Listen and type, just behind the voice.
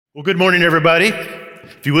Well, good morning, everybody.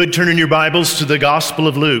 If you would turn in your Bibles to the Gospel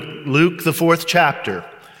of Luke, Luke, the fourth chapter.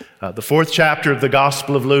 The fourth chapter of the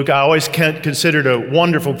Gospel of Luke. I always considered a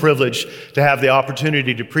wonderful privilege to have the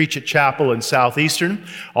opportunity to preach at chapel in Southeastern.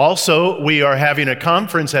 Also, we are having a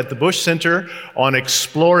conference at the Bush Center on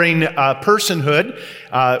exploring personhood.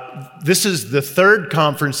 This is the third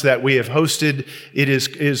conference that we have hosted. It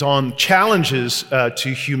is on challenges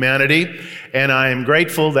to humanity, and I am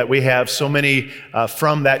grateful that we have so many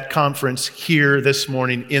from that conference here this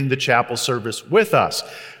morning in the chapel service with us.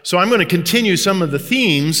 So I'm going to continue some of the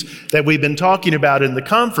themes that we've been talking about in the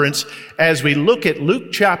conference as we look at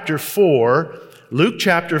Luke chapter 4,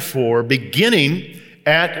 beginning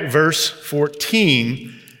at verse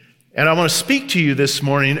 14. And I want to speak to you this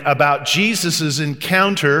morning about Jesus'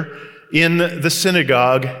 encounter in the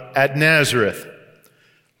synagogue at Nazareth.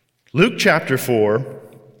 Luke chapter 4,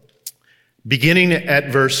 beginning at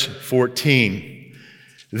verse 14.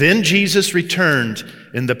 Then Jesus returned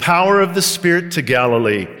in the power of the Spirit to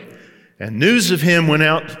Galilee, and news of him went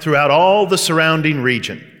out throughout all the surrounding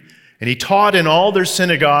region. And he taught in all their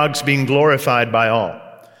synagogues, being glorified by all.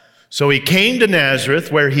 So he came to Nazareth,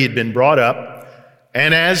 where he had been brought up,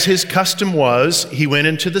 and as his custom was, he went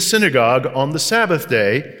into the synagogue on the Sabbath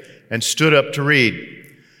day and stood up to read.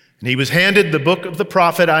 And he was handed the book of the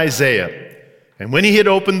prophet Isaiah. And when he had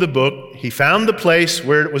opened the book, he found the place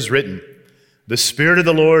where it was written, "The Spirit of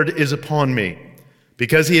the Lord is upon me,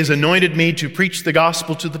 because he has anointed me to preach the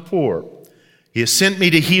gospel to the poor. He has sent me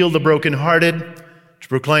to heal the brokenhearted, to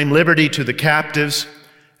proclaim liberty to the captives,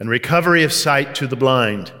 and recovery of sight to the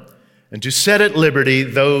blind, and to set at liberty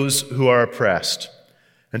those who are oppressed,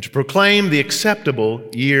 and to proclaim the acceptable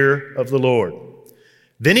year of the Lord."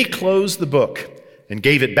 Then he closed the book and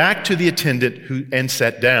gave it back to the attendant and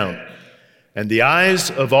sat down. And the eyes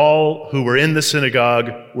of all who were in the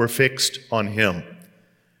synagogue were fixed on him.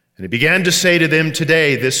 And he began to say to them,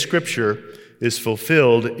 "Today this scripture is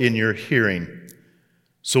fulfilled in your hearing."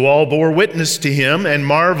 So all bore witness to him and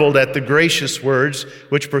marveled at the gracious words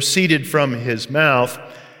which proceeded from his mouth.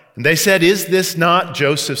 And they said, "Is this not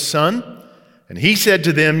Joseph's son?" And he said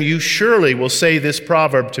to them, "You surely will say this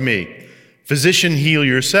proverb to me, 'Physician, heal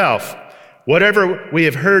yourself. Whatever we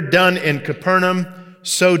have heard done in Capernaum,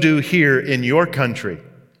 so do here in your country."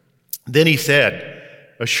 Then he said,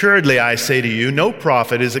 "Assuredly I say to you, no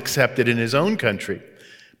prophet is accepted in his own country.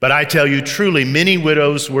 But I tell you truly, many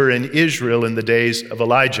widows were in Israel in the days of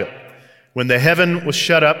Elijah, when the heaven was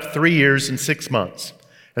shut up 3 years and 6 months,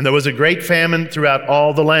 and there was a great famine throughout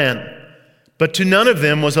all the land. But to none of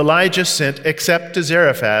them was Elijah sent except to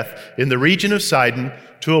Zarephath in the region of Sidon,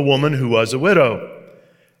 to a woman who was a widow.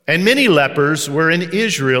 And many lepers were in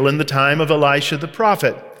Israel in the time of Elisha the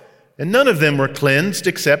prophet, and none of them were cleansed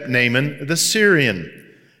except Naaman the Syrian.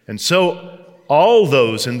 And so all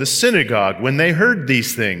those in the synagogue, when they heard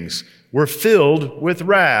these things, were filled with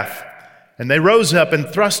wrath. And they rose up and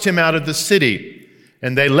thrust him out of the city.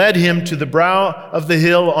 And they led him to the brow of the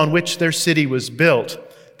hill on which their city was built,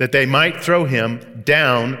 that they might throw him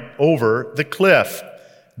down over the cliff.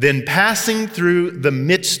 Then passing through the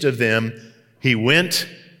midst of them, he went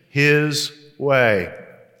his way.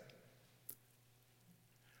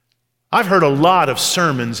 I've heard a lot of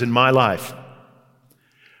sermons in my life.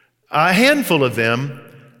 A handful of them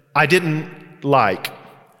I didn't like,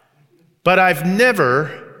 but I've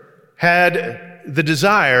never had the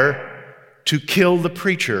desire to kill the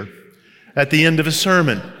preacher at the end of a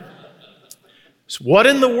sermon. So what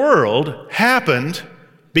in the world happened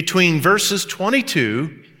between verses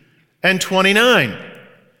 22 and 29?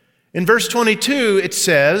 In verse 22, it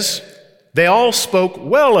says, they all spoke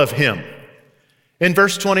well of him. In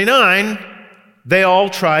verse 29, they all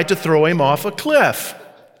tried to throw him off a cliff.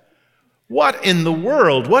 What in the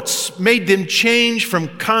world? What's made them change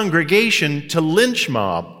from congregation to lynch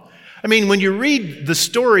mob? I mean, when you read the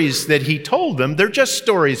stories that he told them, they're just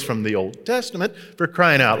stories from the Old Testament, for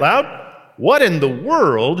crying out loud. What in the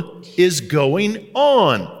world is going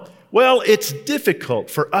on? Well, it's difficult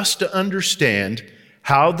for us to understand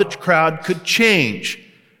how the crowd could change.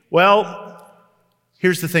 Well,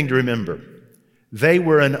 here's the thing to remember. They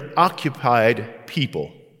were an occupied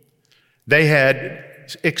people. They had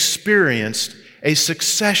experienced a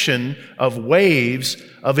succession of waves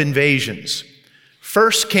of invasions.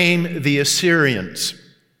 First came the Assyrians.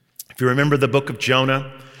 If you remember the book of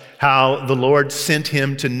Jonah, how the Lord sent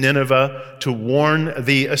him to Nineveh to warn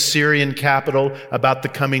the Assyrian capital about the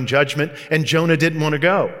coming judgment, and Jonah didn't want to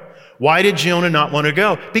go. Why did Jonah not want to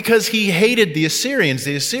go? Because he hated the Assyrians.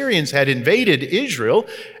 The Assyrians had invaded Israel,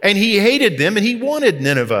 and he hated them, and he wanted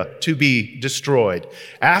Nineveh to be destroyed.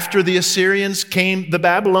 After the Assyrians came the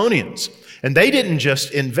Babylonians. And they didn't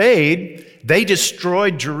just invade, they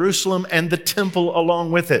destroyed Jerusalem and the temple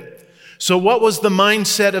along with it. So what was the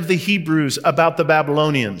mindset of the Hebrews about the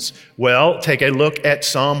Babylonians? Well, take a look at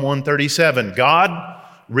Psalm 137. God,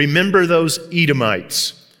 remember those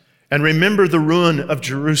Edomites and remember the ruin of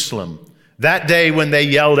Jerusalem. That day when they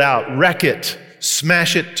yelled out, wreck it,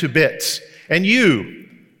 smash it to bits. And you,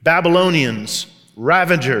 Babylonians,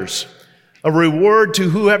 ravagers, a reward to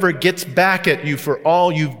whoever gets back at you for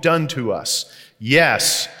all you've done to us.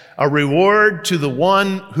 Yes, a reward to the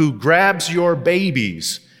one who grabs your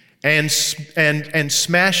babies and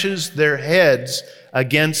smashes their heads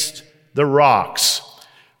against the rocks.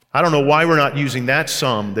 I don't know why we're not using that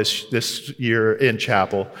psalm this year in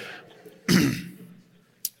chapel.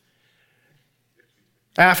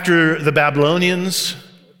 After the Babylonians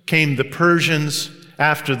came the Persians.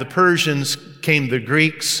 After the Persians came the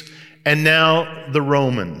Greeks. And now the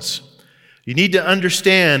Romans. You need to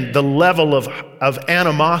understand the level of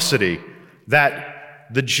animosity that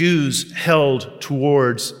the Jews held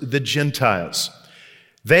towards the Gentiles.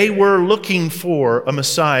 They were looking for a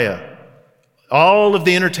Messiah. All of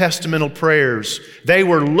the intertestamental prayers, they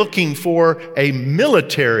were looking for a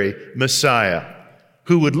military Messiah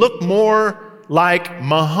who would look more like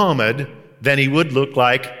Muhammad than he would look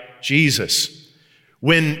like Jesus.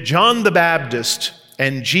 When John the Baptist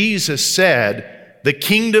and Jesus said, the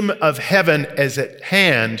kingdom of heaven is at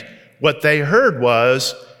hand, what they heard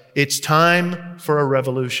was, it's time for a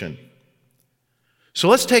revolution. So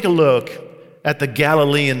let's take a look at the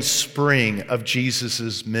Galilean spring of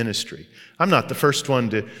Jesus' ministry. I'm not the first one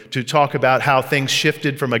to talk about how things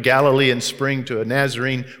shifted from a Galilean spring to a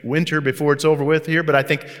Nazarene winter before it's over with here, but I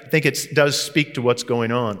think it does speak to what's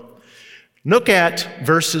going on. Look at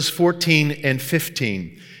verses 14 and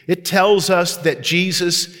 15. It tells us that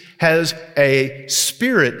Jesus has a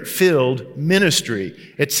Spirit-filled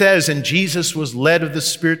ministry. It says, and Jesus was led of the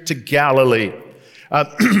Spirit to Galilee.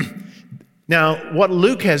 Now, what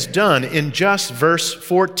Luke has done in just verse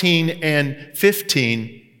 14 and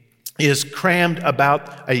 15 is crammed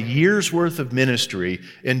about a year's worth of ministry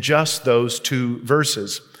in just those two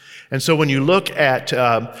verses. And so when you look at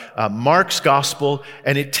Mark's gospel,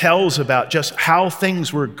 and it tells about just how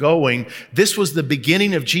things were going, this was the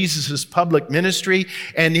beginning of Jesus' public ministry,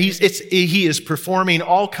 and he is performing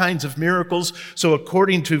all kinds of miracles. So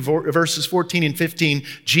according to verses 14 and 15,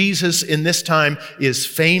 Jesus in this time is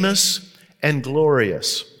famous and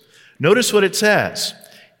glorious. Notice what it says.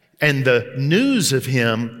 And the news of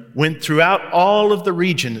him went throughout all of the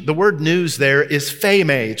region. The word news there is fame.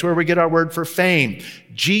 It's where we get our word for fame.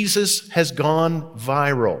 Jesus has gone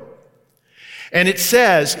viral. And it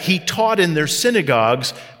says he taught in their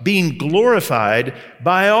synagogues, being glorified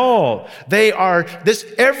by all.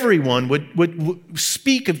 Everyone would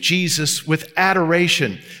speak of Jesus with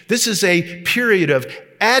adoration. This is a period of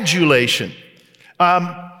adulation.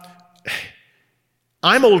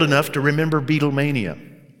 I'm old enough to remember Beatlemania.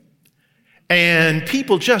 And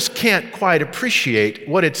people just can't quite appreciate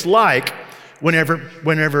what it's like whenever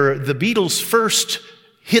the Beatles first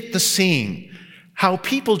hit the scene, how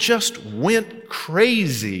people just went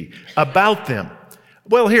crazy about them.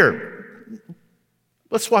 Well, here,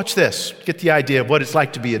 let's watch this, get the idea of what it's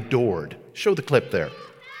like to be adored. Show the clip there.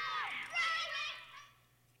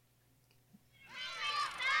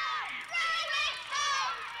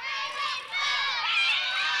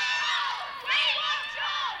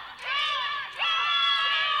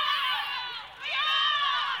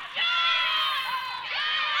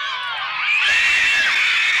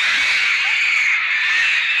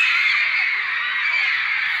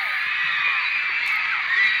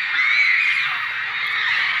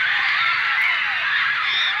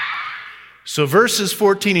 So verses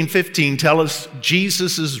 14 and 15 tell us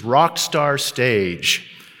Jesus' rock star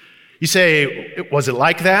stage. You say, was it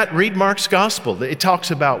like that? Read Mark's gospel. It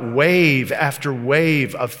talks about wave after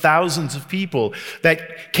wave of thousands of people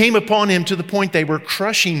that came upon him to the point they were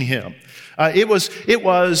crushing him.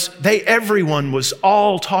 Everyone was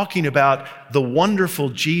all talking about the wonderful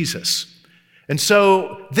Jesus. And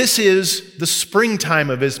so this is the springtime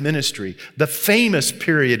of his ministry, the famous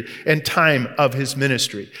period and time of his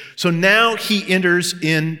ministry. So now he enters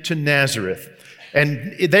into Nazareth.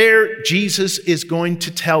 And there Jesus is going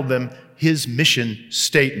to tell them his mission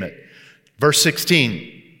statement. Verse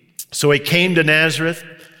 16, so he came to Nazareth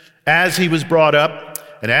as he was brought up,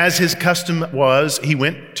 and as his custom was, he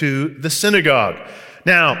went to the synagogue.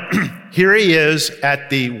 Now, here he is at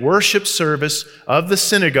the worship service of the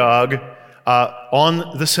synagogue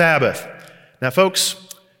on the Sabbath. Now, folks,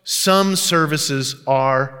 some services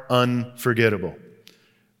are unforgettable.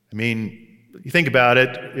 I mean, You think about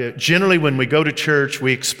it, generally when we go to church,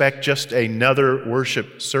 we expect just another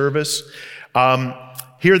worship service.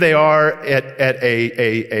 Here they are at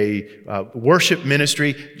a worship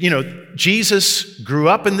ministry. Jesus grew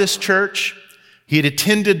up in this church. He had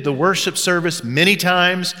attended the worship service many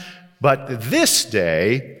times, but this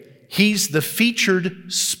day, he's the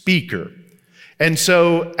featured speaker. And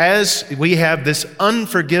so as we have this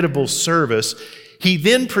unforgettable service, he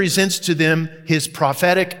then presents to them his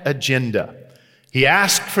prophetic agenda. He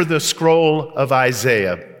asked for the scroll of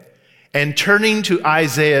Isaiah, and turning to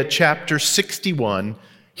Isaiah chapter 61,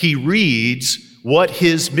 he reads what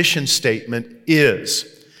his mission statement is.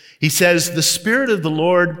 He says, "The Spirit of the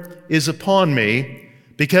Lord is upon me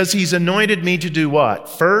because he's anointed me to do what?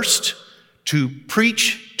 First, to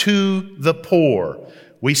preach to the poor."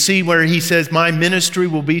 We see where he says, "My ministry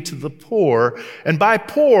will be to the poor." And by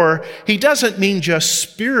poor, he doesn't mean just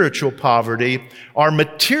spiritual poverty or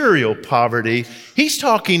material poverty. He's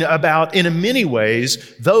talking about, in many ways,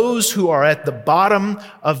 those who are at the bottom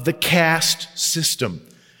of the caste system.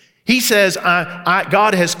 He says,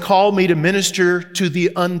 God has called me to minister to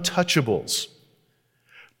the untouchables,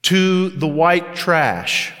 to the white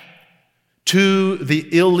trash, to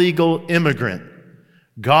the illegal immigrant.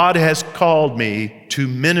 God has called me to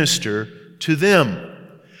minister to them.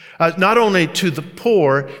 Not only to the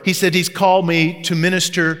poor, he said he's called me to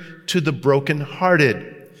minister to the brokenhearted.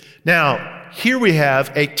 Now, here we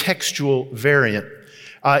have a textual variant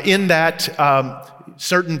in that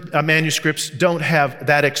certain manuscripts don't have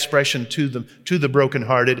that expression to the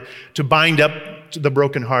brokenhearted, to bind up to the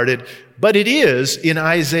brokenhearted, but it is in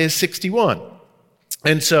Isaiah 61.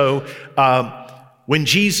 And so when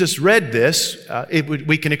Jesus read this,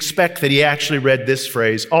 we can expect that he actually read this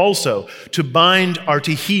phrase also, to bind or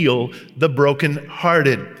to heal the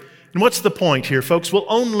brokenhearted. And what's the point here, folks? Well,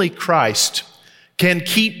 only Christ can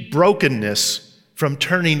keep brokenness from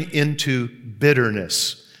turning into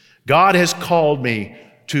bitterness. God has called me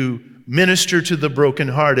to minister to the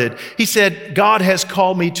brokenhearted. He said, God has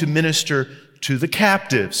called me to minister to the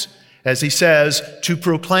captives, as he says, to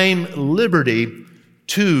proclaim liberty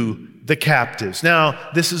to the captives. Now,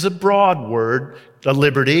 this is a broad word, a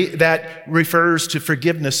liberty, that refers to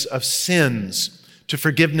forgiveness of sins, to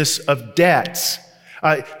forgiveness of debts,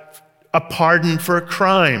 a pardon for a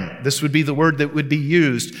crime. This would be the word that would be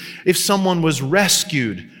used. If someone was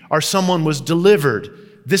rescued or someone was delivered,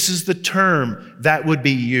 this is the term that would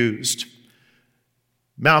be used.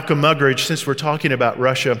 Malcolm Muggeridge, since we're talking about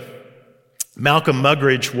Russia, Malcolm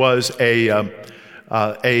Muggeridge was a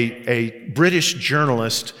British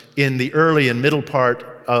journalist in the early and middle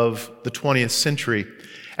part of the 20th century.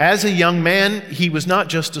 As a young man, he was not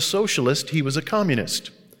just a socialist, he was a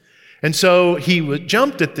communist. And so he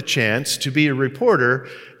jumped at the chance to be a reporter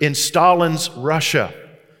in Stalin's Russia.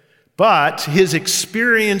 But his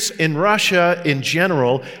experience in Russia in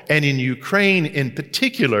general and in Ukraine in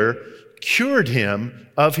particular cured him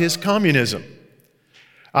of his communism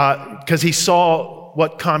because he saw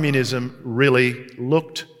what communism really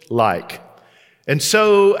looked like. And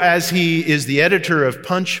so, as he is the editor of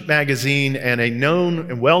Punch magazine and a known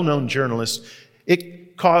and well-known journalist,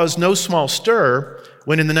 it caused no small stir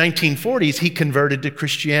when in the 1940s he converted to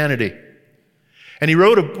Christianity. And he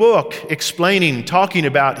wrote a book talking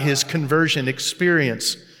about his conversion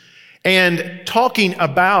experience and talking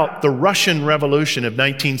about the Russian Revolution of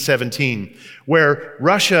 1917, where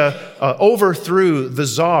Russia overthrew the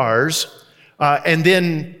czars, and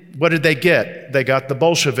then what did they get? They got the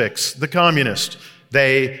Bolsheviks, the communists.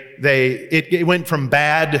 It went from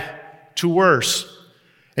bad to worse.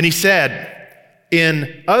 And he said,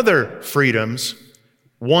 in other freedoms,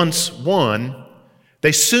 once won,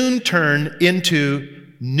 they soon turn into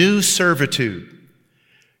new servitude.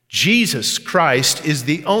 Jesus Christ is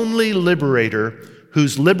the only liberator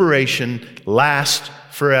whose liberation lasts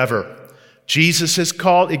forever. Jesus says,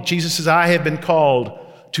 I have been called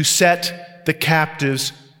to set the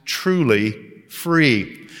captives truly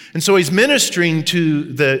free. And so he's ministering to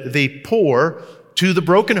the poor, to the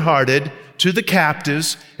brokenhearted, to the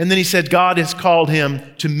captives, and then he said God has called him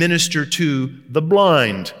to minister to the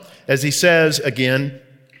blind, as he says again,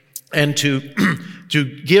 and to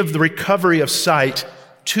give the recovery of sight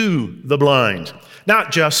to the blind.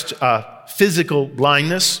 Not just physical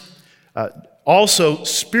blindness, also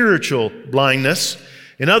spiritual blindness.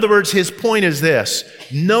 In other words, his point is this: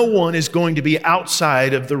 no one is going to be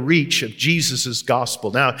outside of the reach of Jesus'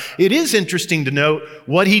 gospel. Now, it is interesting to note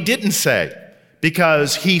what he didn't say,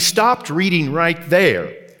 because he stopped reading right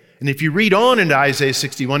there. And if you read on into Isaiah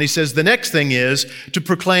 61, he says the next thing is to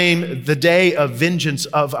proclaim the day of vengeance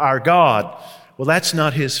of our God. Well, that's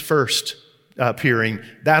not his first appearing.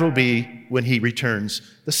 That'll be when he returns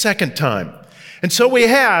the second time. And so we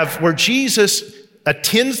have where Jesus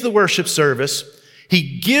attends the worship service,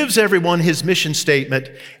 he gives everyone his mission statement,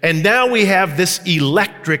 and now we have this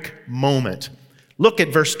electric moment. Look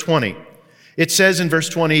at verse 20. It says in verse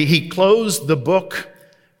 20, he closed the book,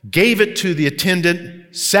 gave it to the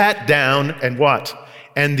attendant, sat down, and what?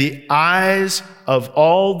 And the eyes of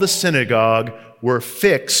all the synagogue were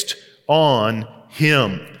fixed on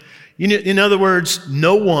him. In other words,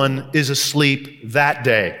 no one is asleep that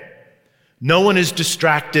day. No one is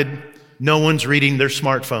distracted. No one's reading their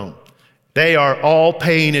smartphone. They are all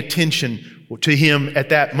paying attention to him at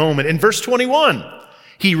that moment. In verse 21,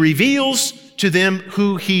 he reveals to them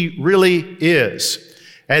who he really is.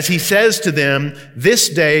 As he says to them, this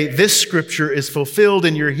day, this scripture is fulfilled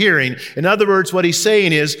in your hearing. In other words, what he's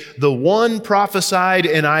saying is, the one prophesied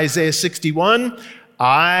in Isaiah 61,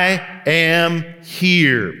 I am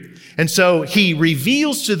here. And so he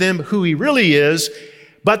reveals to them who he really is,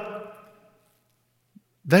 but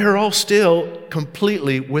they're all still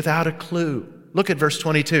completely without a clue. Look at verse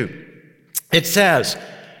 22. It says,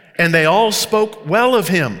 and they all spoke well of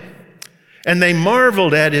him, and they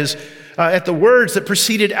marveled at the words that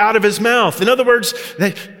proceeded out of his mouth. In other words,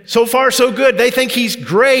 so far so good. They think he's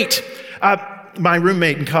great. My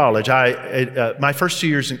roommate in college, my first 2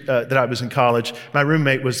 years that I was in college, my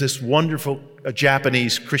roommate was this wonderful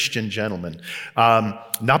Japanese Christian gentleman.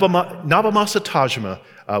 Nabamasa Tajima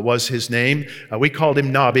was his name. We called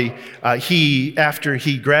him Nabi. After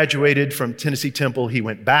he graduated from Tennessee Temple, he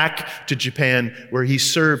went back to Japan, where he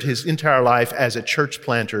served his entire life as a church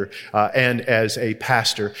planter and as a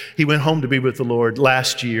pastor. He went home to be with the Lord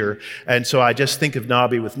last year, and so I just think of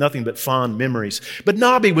Nabi with nothing but fond memories. But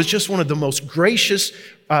Nabi was just one of the most gracious,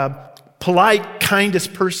 polite,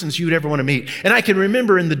 kindest persons you'd ever want to meet. And I can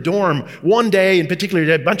remember in the dorm, one day in particular,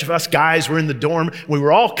 a bunch of us guys were in the dorm. We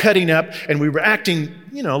were all cutting up, and we were acting,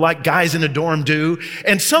 like guys in a dorm do.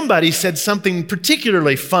 And somebody said something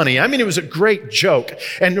particularly funny. I mean, it was a great joke.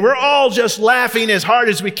 And we're all just laughing as hard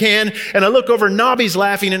as we can. And I look over, Nabi's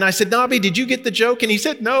laughing, and I said, Nabi, did you get the joke? And he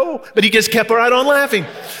said, no. But he just kept right on laughing.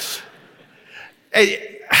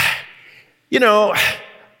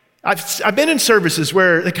 I've been in services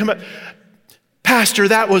where they come up, Pastor,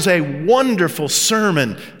 that was a wonderful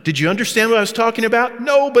sermon. Did you understand what I was talking about?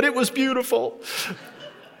 No, but it was beautiful.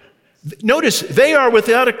 Notice, they are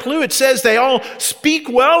without a clue. It says they all speak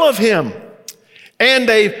well of him, and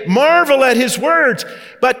they marvel at his words.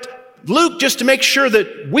 But Luke, just to make sure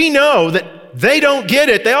that we know that they don't get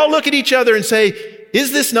it, they all look at each other and say,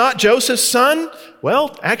 is this not Joseph's son?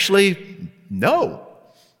 Well, actually, no.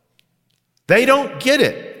 They don't get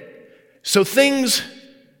it. So things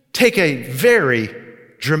take a very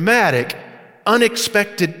dramatic,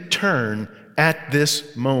 unexpected turn at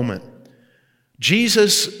this moment.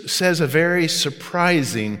 Jesus says a very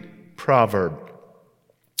surprising proverb.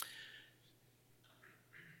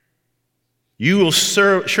 You will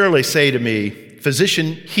surely say to me,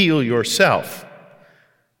 physician, heal yourself.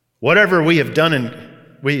 Whatever we have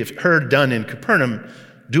heard done in Capernaum,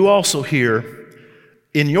 do also here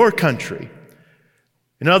in your country.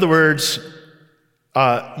 In other words,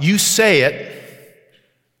 you say it,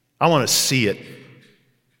 I want to see it.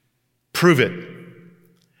 Prove it.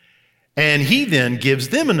 And he then gives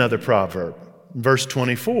them another proverb, verse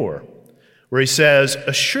 24, where he says,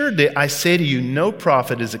 assuredly, I say to you, no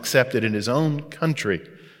prophet is accepted in his own country.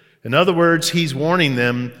 In other words, he's warning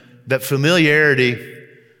them that familiarity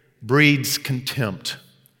breeds contempt.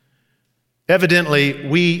 Evidently,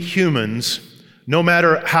 we humans, no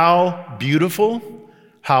matter how beautiful,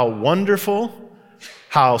 how wonderful,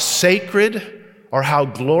 how sacred, or how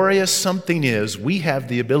glorious something is, we have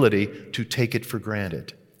the ability to take it for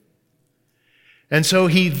granted. And so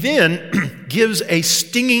he then gives a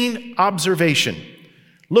stinging observation.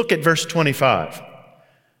 Look at verse 25.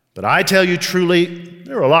 But I tell you truly,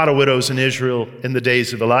 there were a lot of widows in Israel in the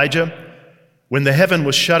days of Elijah. When the heaven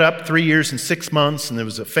was shut up 3 years and 6 months, and there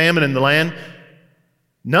was a famine in the land, to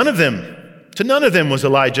none of them was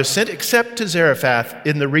Elijah sent except to Zarephath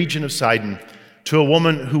in the region of Sidon, to a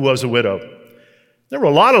woman who was a widow. There were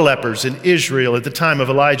a lot of lepers in Israel at the time of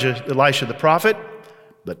Elisha the prophet,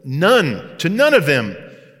 but none of them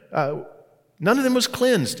was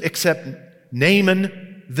cleansed except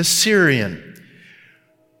Naaman the Syrian.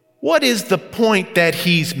 What is the point that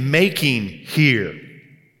he's making here?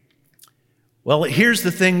 Well, here's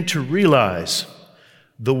the thing to realize.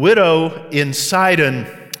 The widow in Sidon,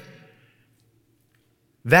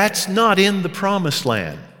 that's not in the promised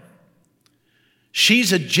land.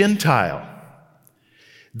 She's a Gentile.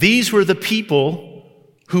 These were the people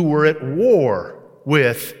who were at war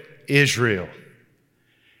with Israel.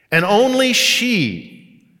 And only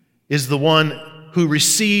she is the one who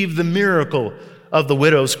received the miracle of the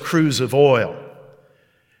widow's cruse of oil.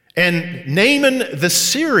 And Naaman the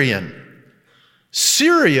Syrian,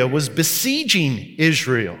 Syria was besieging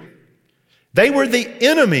Israel. They were the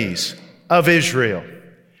enemies of Israel.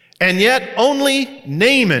 And yet only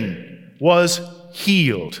Naaman was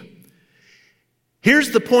healed.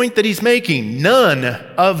 Here's the point that he's making. None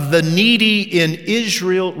of the needy in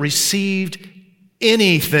Israel received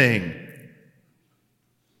anything.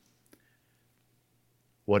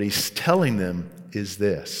 What he's telling them is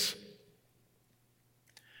this: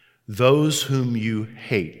 those whom you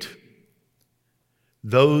hate,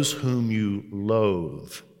 those whom you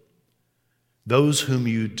loathe, those whom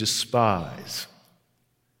you despise,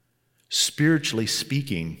 spiritually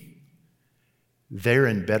speaking, they're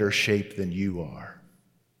in better shape than you are.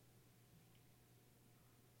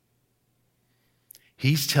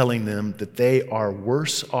 He's telling them that they are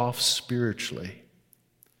worse off spiritually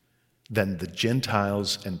than the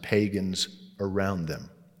Gentiles and pagans around them.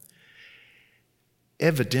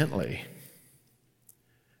 Evidently,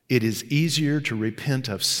 it is easier to repent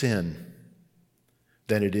of sin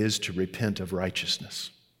than it is to repent of righteousness.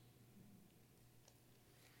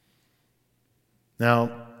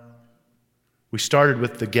 Now, we started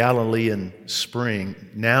with the Galilean spring.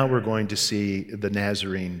 Now we're going to see the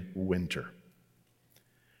Nazarene winter.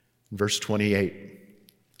 Verse 28.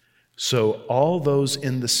 So all those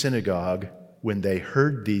in the synagogue, when they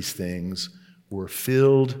heard these things, were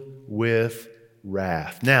filled with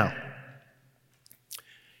wrath. Now,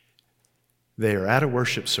 they are at a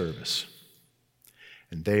worship service,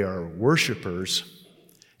 and they are worshipers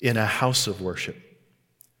in a house of worship.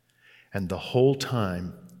 And the whole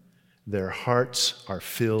time, their hearts are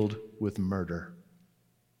filled with murder.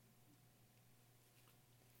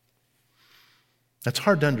 That's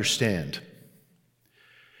hard to understand.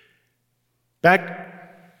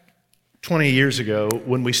 Back 20 years ago,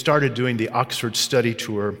 when we started doing the Oxford study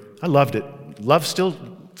tour, I loved it.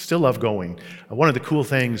 Still love going. One of the cool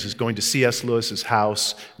things is going to C.S. Lewis's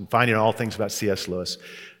house and finding out all things about C.S. Lewis.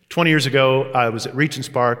 20 years ago, I was at Regent's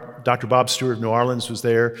Park. Dr. Bob Stewart of New Orleans was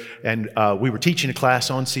there, and we were teaching a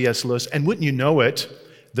class on C.S. Lewis. And wouldn't you know it,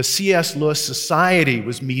 the C.S. Lewis Society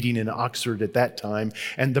was meeting in Oxford at that time,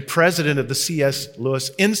 and the president of the C.S.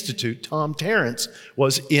 Lewis Institute, Tom Terrence,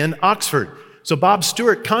 was in Oxford. So Bob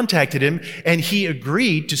Stewart contacted him, and he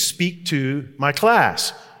agreed to speak to my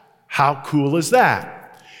class. How cool is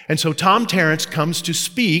that? And so Tom Terrence comes to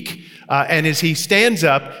speak, and as he stands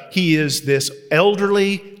up, he is this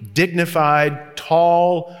elderly, dignified,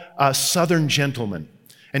 tall Southern gentleman.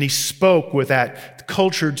 And he spoke with that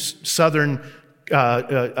cultured Southern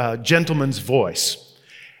gentleman's voice.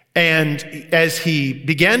 And as he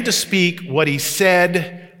began to speak, what he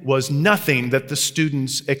said was nothing that the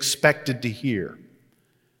students expected to hear.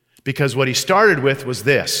 Because what he started with was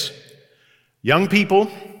this: young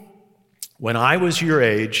people, when I was your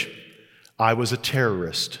age, I was a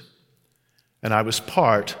terrorist, and I was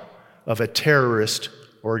part of a terrorist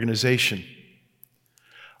organization.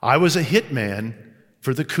 I was a hitman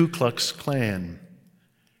for the Ku Klux Klan,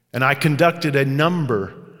 and I conducted a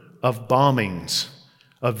number of bombings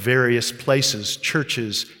of various places,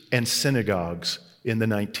 churches, and synagogues in the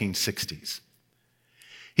 1960s.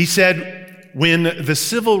 He said, when the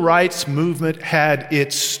civil rights movement had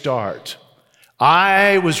its start,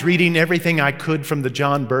 I was reading everything I could from the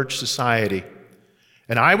John Birch Society,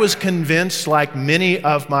 and I was convinced, like many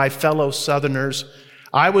of my fellow Southerners,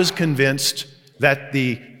 I was convinced that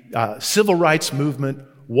the civil rights movement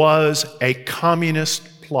was a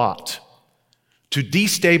communist plot to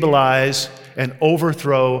destabilize and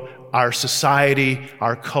overthrow our society,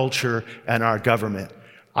 our culture, and our government.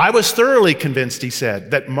 I was thoroughly convinced, he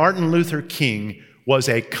said, that Martin Luther King was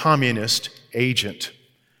a communist agent.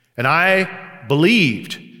 And I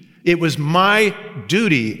believed it was my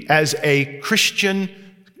duty as a Christian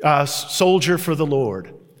soldier for the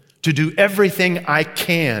Lord to do everything I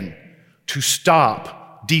can to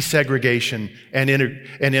stop desegregation and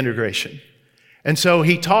integration. And so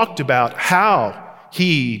he talked about how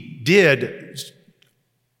he did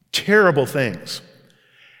terrible things.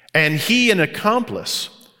 And he and an accomplice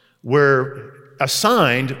were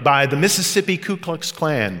assigned by the Mississippi Ku Klux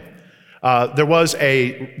Klan. There was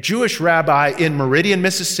a Jewish rabbi in Meridian,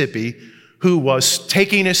 Mississippi, who was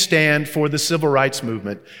taking a stand for the civil rights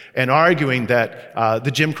movement and arguing that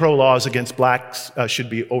the Jim Crow laws against blacks should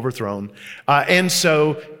be overthrown. And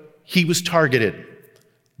so he was targeted.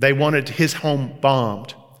 They wanted his home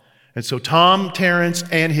bombed. And so Tom Terrence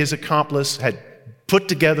and his accomplice had put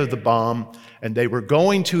together the bomb, and they were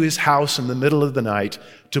going to his house in the middle of the night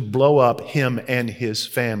to blow up him and his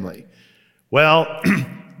family. Well,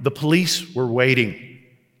 the police were waiting.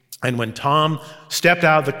 And when Tom stepped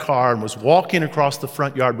out of the car and was walking across the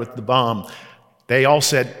front yard with the bomb, they all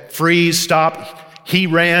said, "Freeze, stop." He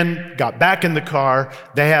ran, got back in the car.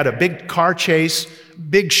 They had a big car chase,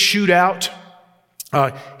 big shootout.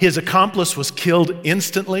 His accomplice was killed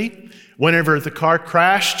instantly. Whenever the car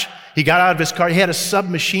crashed, he got out of his car. He had a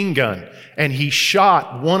submachine gun, and he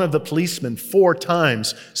shot one of the policemen 4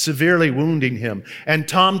 times, severely wounding him. And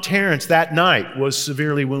Tom Terrence that night was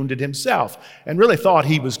severely wounded himself and really thought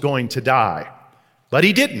he was going to die. But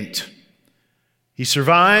he didn't. He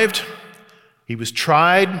survived. He was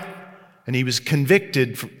tried, and he was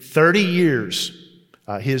convicted for 30 years.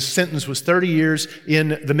 His sentence was 30 years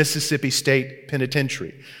in the Mississippi State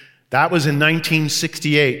Penitentiary. That was in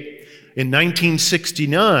 1968. In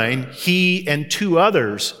 1969, he and 2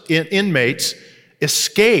 others, inmates,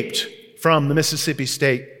 escaped from the Mississippi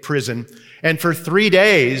State Prison. And for 3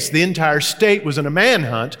 days, the entire state was in a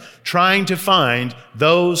manhunt trying to find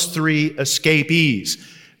those 3 escapees.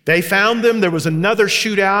 They found them. There was another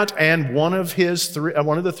shootout, and one of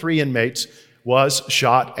the 3 inmates was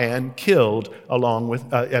shot and killed along with,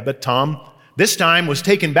 but Tom, this time, was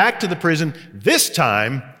taken back to the prison. This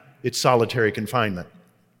time, it's solitary confinement.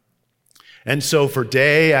 And so for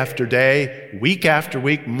day after day, week after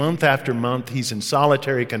week, month after month, he's in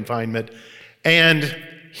solitary confinement, and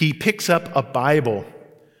he picks up a Bible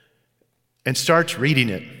and starts reading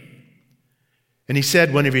it. And he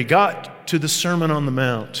said whenever he got to the Sermon on the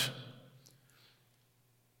Mount,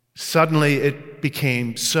 suddenly it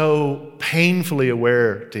became so painfully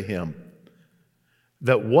aware to him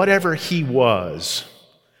that whatever he was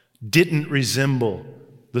didn't resemble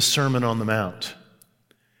the Sermon on the Mount.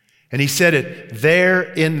 And he said it there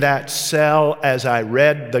in that cell as I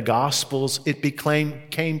read the Gospels, it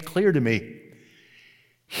came clear to me.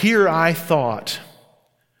 Here I thought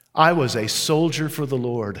I was a soldier for the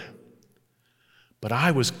Lord, but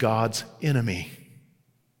I was God's enemy.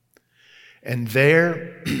 And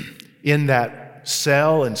there in that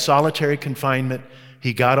cell in solitary confinement,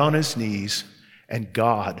 he got on his knees and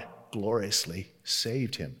God gloriously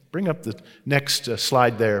saved him. Bring up the next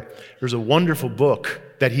slide there. There's a wonderful book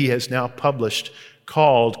that he has now published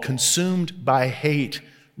called Consumed by Hate,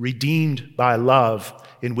 Redeemed by Love,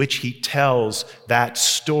 in which he tells that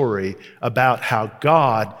story about how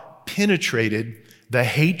God penetrated the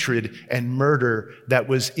hatred and murder that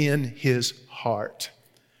was in his heart.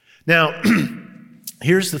 Now,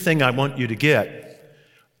 here's the thing I want you to get.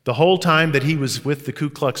 The whole time that he was with the Ku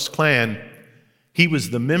Klux Klan, he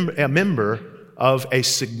was a member of a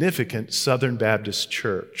significant Southern Baptist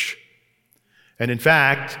church. And in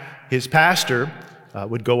fact, his pastor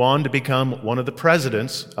would go on to become one of the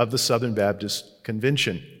presidents of the Southern Baptist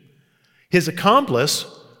Convention. His accomplice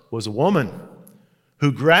was a woman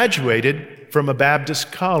who graduated from a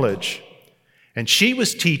Baptist college, and she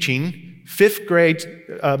was teaching 5th grade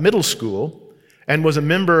middle school and was a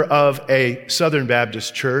member of a Southern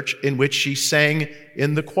Baptist church in which she sang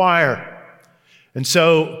in the choir. And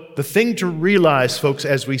so the thing to realize, folks,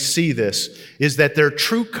 as we see this, is that their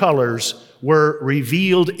true colors were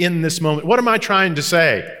revealed in this moment. What am I trying to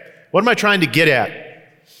say? What am I trying to get at?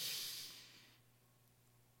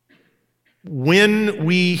 When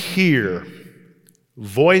we hear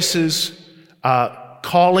voices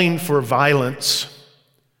calling for violence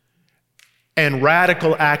and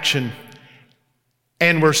radical action,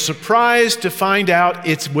 and we're surprised to find out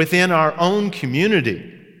it's within our own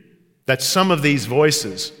community that some of these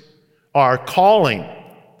voices are calling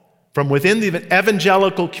from within the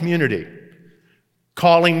evangelical community,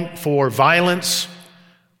 calling for violence,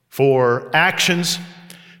 for actions.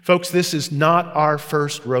 Folks, this is not our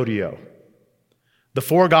first rodeo. The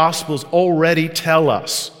 4 Gospels already tell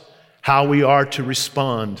us how we are to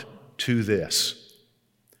respond to this.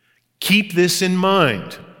 Keep this in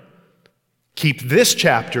mind. Keep this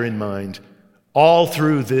chapter in mind all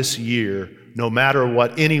through this year, no matter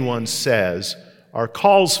what anyone says or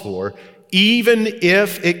calls for, even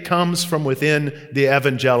if it comes from within the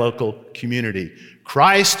evangelical community.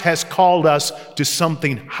 Christ has called us to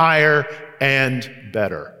something higher and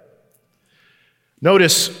better.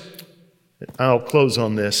 Notice, I'll close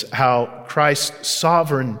on this, how Christ's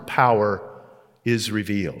sovereign power is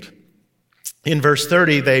revealed. In verse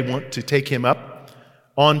 30, they want to take him up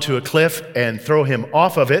onto a cliff and throw him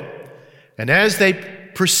off of it. And as they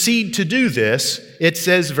proceed to do this, it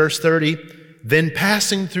says, verse 30, then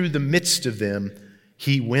passing through the midst of them,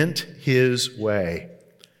 he went his way.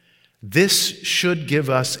 This should give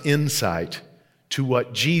us insight to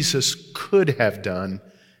what Jesus could have done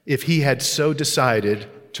if he had so decided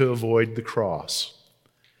to avoid the cross.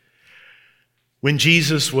 When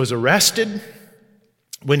Jesus was arrested,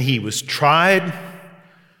 when he was tried,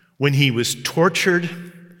 when he was tortured,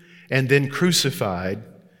 and then crucified,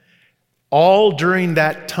 all during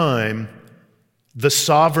that time, the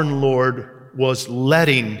sovereign Lord was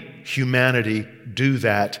letting humanity do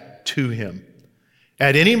that to him.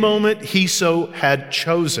 At any moment he so had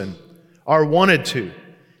chosen or wanted to,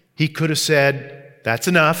 he could have said, "That's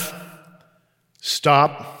enough.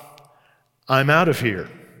 Stop. I'm out of here."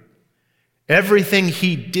 Everything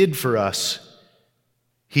he did for us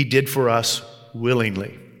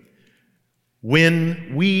willingly.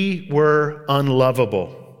 When we were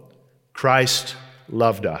unlovable, Christ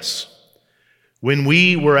loved us. When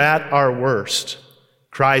we were at our worst,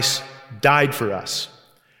 Christ died for us.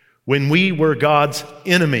 When we were God's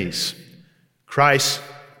enemies, Christ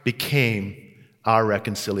became our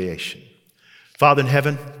reconciliation. Father in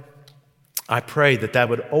heaven, I pray that that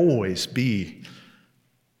would always be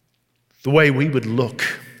the way we would look,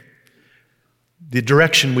 the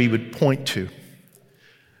direction we would point to.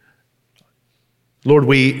 Lord,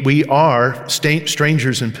 we are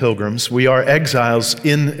strangers and pilgrims. We are exiles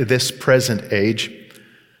in this present age.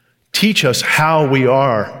 Teach us how we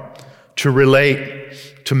are to relate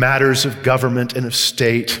to matters of government and of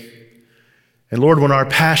state. And Lord, when our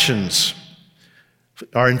passions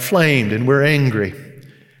are inflamed and we're angry,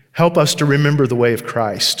 help us to remember the way of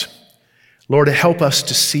Christ. Lord, help us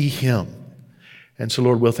to see him. And so,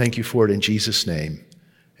 Lord, we'll thank you for it in Jesus' name,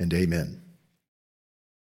 and amen.